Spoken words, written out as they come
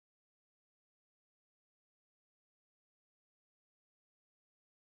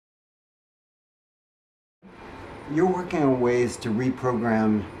You're working on ways to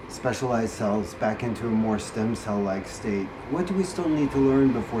reprogram specialized cells back into a more stem cell-like state. What do we still need to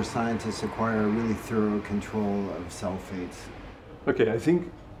learn before scientists acquire a really thorough control of cell fates? Okay, I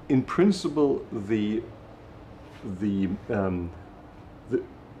think in principle the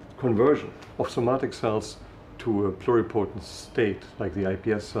conversion of somatic cells to a pluripotent state like the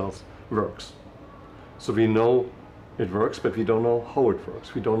iPS cells works. So we know it works, but we don't know how it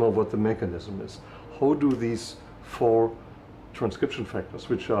works. We don't know what the mechanism is. How do these 4 transcription factors,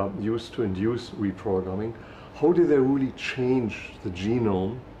 which are used to induce reprogramming, how do they really change the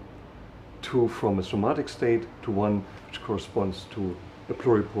genome from a somatic state to one which corresponds to a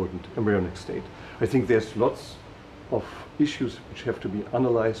pluripotent embryonic state? I think there's lots of issues which have to be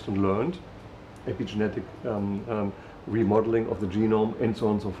analyzed and learned, epigenetic remodeling of the genome and so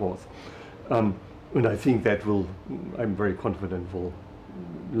on and so forth. And I think that I'm very confident we'll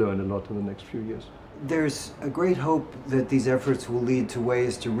learn a lot in the next few years. There's a great hope that these efforts will lead to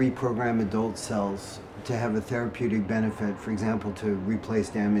ways to reprogram adult cells to have a therapeutic benefit, for example, to replace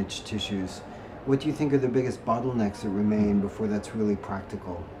damaged tissues. What do you think are the biggest bottlenecks that remain before that's really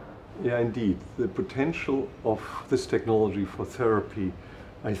practical? Yeah, indeed. The potential of this technology for therapy,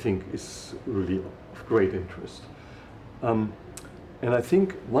 I think, is really of great interest. And I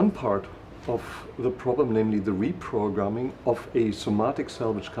think one part of the problem, namely the reprogramming of a somatic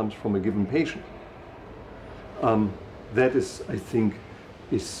cell which comes from a given patient, that is, I think,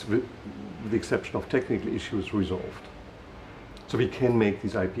 is, with the exception of technical issues, resolved. So we can make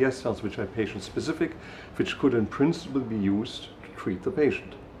these iPS cells which are patient-specific, which could in principle be used to treat the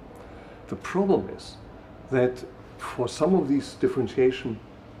patient. The problem is that for some of these differentiation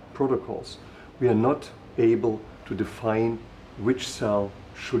protocols, we are not able to define which cell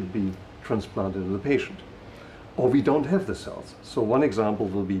should be transplanted in the patient. Or we don't have the cells. So one example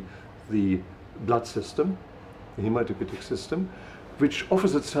will be the blood system, the hematopoietic system, which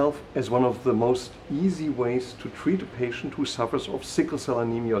offers itself as one of the most easy ways to treat a patient who suffers of sickle cell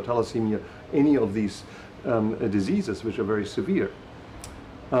anemia or thalassemia, any of these diseases which are very severe.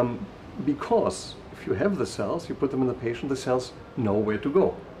 Because if you have the cells, you put them in the patient, the cells know where to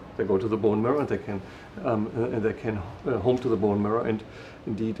go. They go to the bone marrow and they can home to the bone marrow and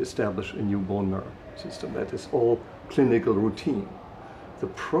indeed establish a new bone marrow system. That is all clinical routine. The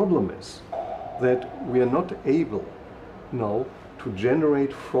problem is that we are not able now to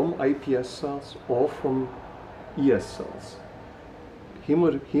generate from iPS cells or from ES cells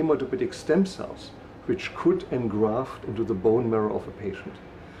hematopoietic stem cells which could engraft into the bone marrow of a patient.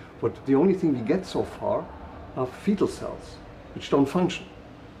 But the only thing we get so far are fetal cells which don't function.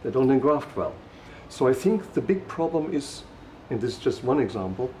 They don't engraft well. So I think the big problem is, and this is just one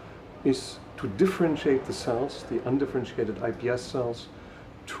example, is to differentiate the cells, the undifferentiated iPS cells,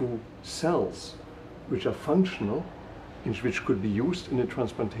 to cells which are functional and which could be used in a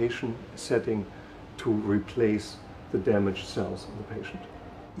transplantation setting to replace the damaged cells of the patient.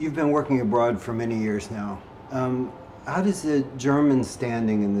 You've been working abroad for many years now. How does the German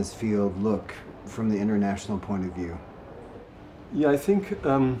standing in this field look from the international point of view? Yeah, I think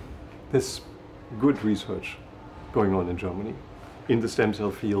there's good research going on in Germany in the stem cell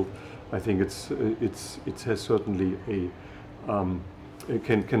field. I think it has certainly it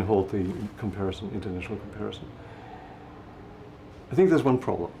can hold the comparison, international comparison. I think there's one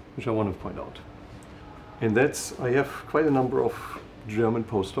problem which I want to point out, and that's I have quite a number of German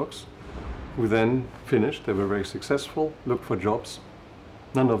postdocs who then finished. They were very successful, looked for jobs.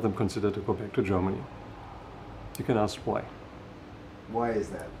 None of them considered to go back to Germany. You can ask why. Why is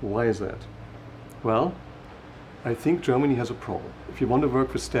that? Why is that? Well, I think Germany has a problem. If you want to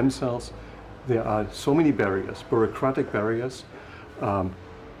work with stem cells, there are so many barriers, bureaucratic barriers,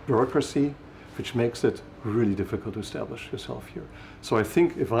 bureaucracy, which makes it really difficult to establish yourself here. So I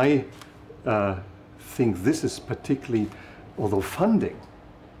think if I think this is particularly, although funding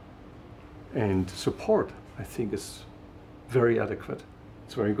and support, I think is very adequate.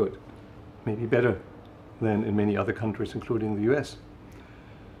 It's very good, maybe better than in many other countries, including the US.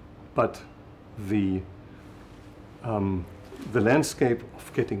 But the landscape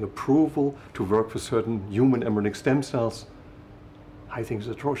of getting approval to work with certain human embryonic stem cells, I think is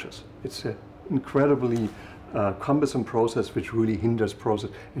atrocious. It's an incredibly cumbersome process which really hinders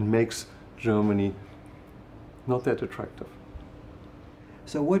process and makes Germany not that attractive.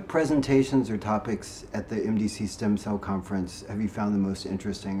 So what presentations or topics at the MDC Stem Cell Conference have you found the most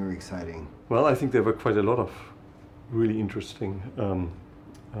interesting or exciting? Well, I think there were quite a lot of really interesting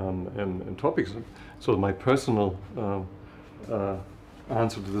topics. So my personal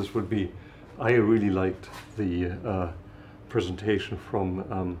answer to this would be, I really liked the presentation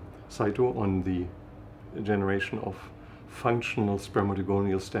from Saito on the generation of functional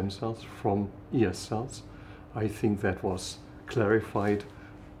spermatogonial stem cells from ES cells. I think that was clarified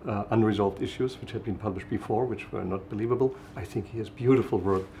unresolved issues which had been published before, which were not believable. I think he has beautiful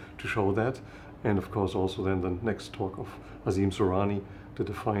work to show that. And of course also then the next talk of Azim Sourani to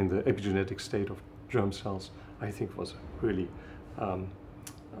define the epigenetic state of germ cells, I think was really,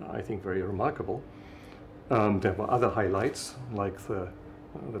 I think, very remarkable. There were other highlights, like the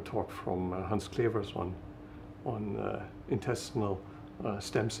talk from Hans Clevers on intestinal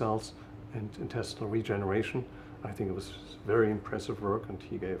stem cells and intestinal regeneration. I think it was very impressive work, and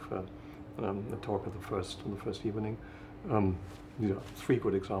he gave a talk on the first evening. These are three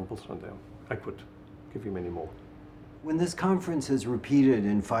good examples, and I could give you many more. When this conference is repeated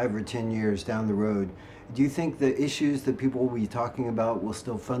in 5 or 10 years down the road, do you think the issues that people will be talking about will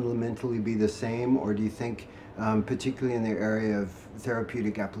still fundamentally be the same, or do you think, particularly in the area of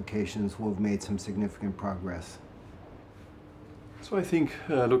therapeutic applications, we'll have made some significant progress? So I think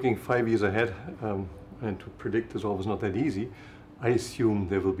looking 5 years ahead, and to predict is always not that easy, I assume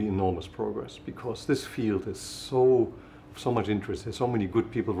there will be enormous progress, because this field is so much interest, there's so many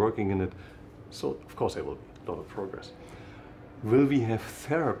good people working in it, so of course there will be a lot of progress. Will we have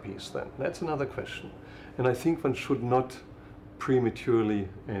therapies then? That's another question. And I think one should not prematurely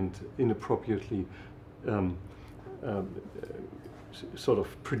and inappropriately sort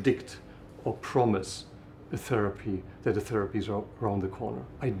of predict or promise a therapy, that a therapy is around the corner.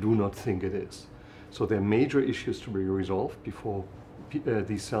 I do not think it is. So there are major issues to be resolved before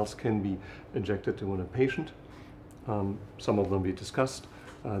these cells can be injected to a patient. Some of them we discussed,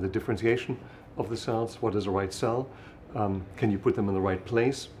 the differentiation of the cells, what is the right cell, can you put them in the right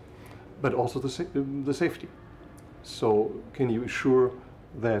place, but also the safety. So can you assure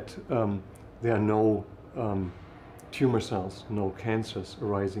that there are no tumor cells, no cancers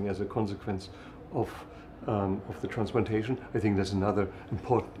arising as a consequence of the transplantation? I think that's another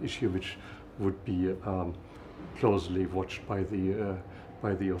important issue which would be closely watched by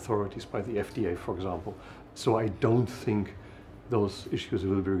the authorities, by the FDA, for example. So I don't think those issues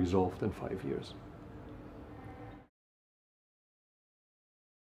will be resolved in 5 years.